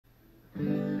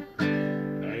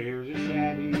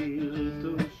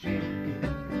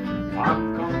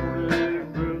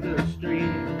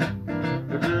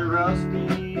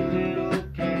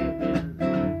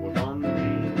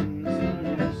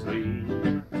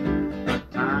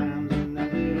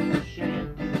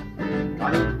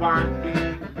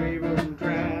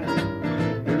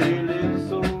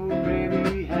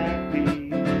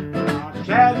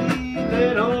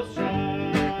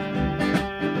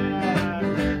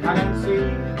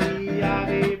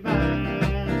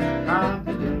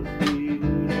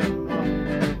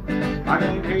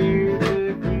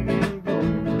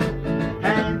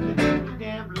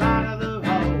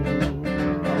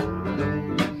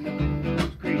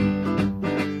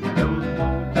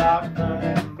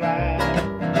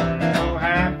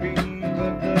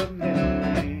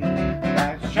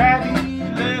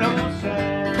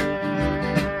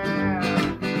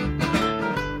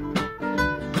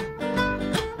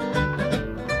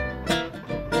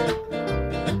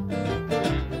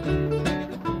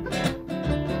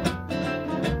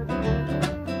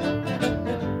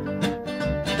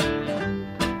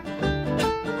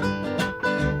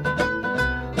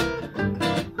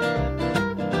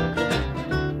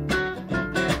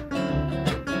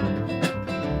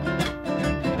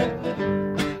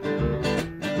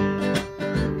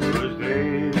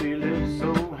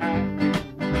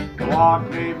Our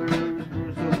neighbors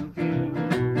were so confused,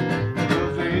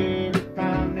 'cause they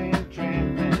found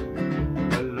enchantment,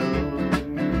 the love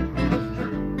was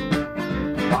true.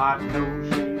 I know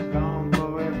she's gone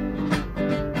forever,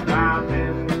 and I'll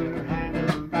never hand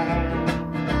her back.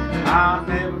 I'll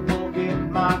never forget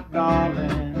my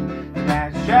darling,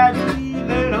 that shabby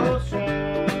little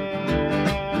shack.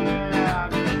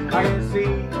 I can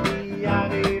see the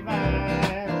ivy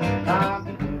vines, I'm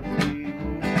the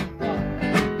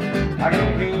I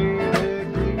can hear the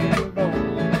creaking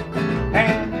bowl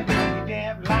and the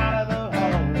damn light of the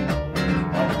hall.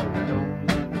 All the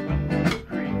doors and the windows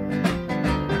creak,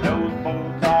 those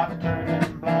bolts are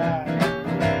turning black.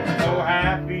 So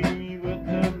happy with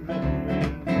the memory,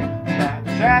 that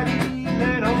shabby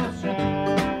little shack.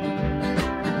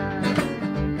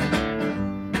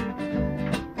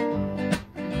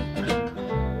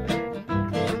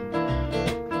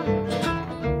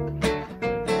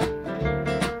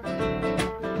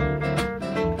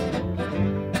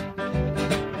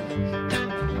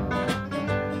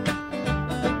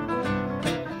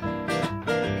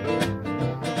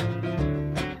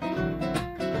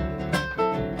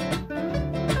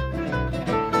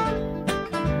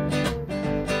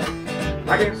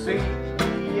 I can see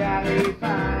the alley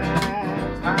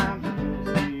signs, time to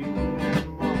see who's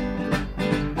wrong.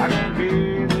 I can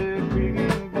hear the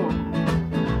creaking bowl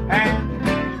and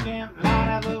the dim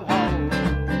light of the hall.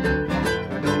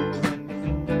 The doors and the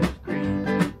windows creak,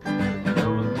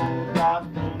 those bolts are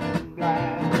turning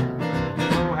black.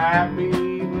 So happy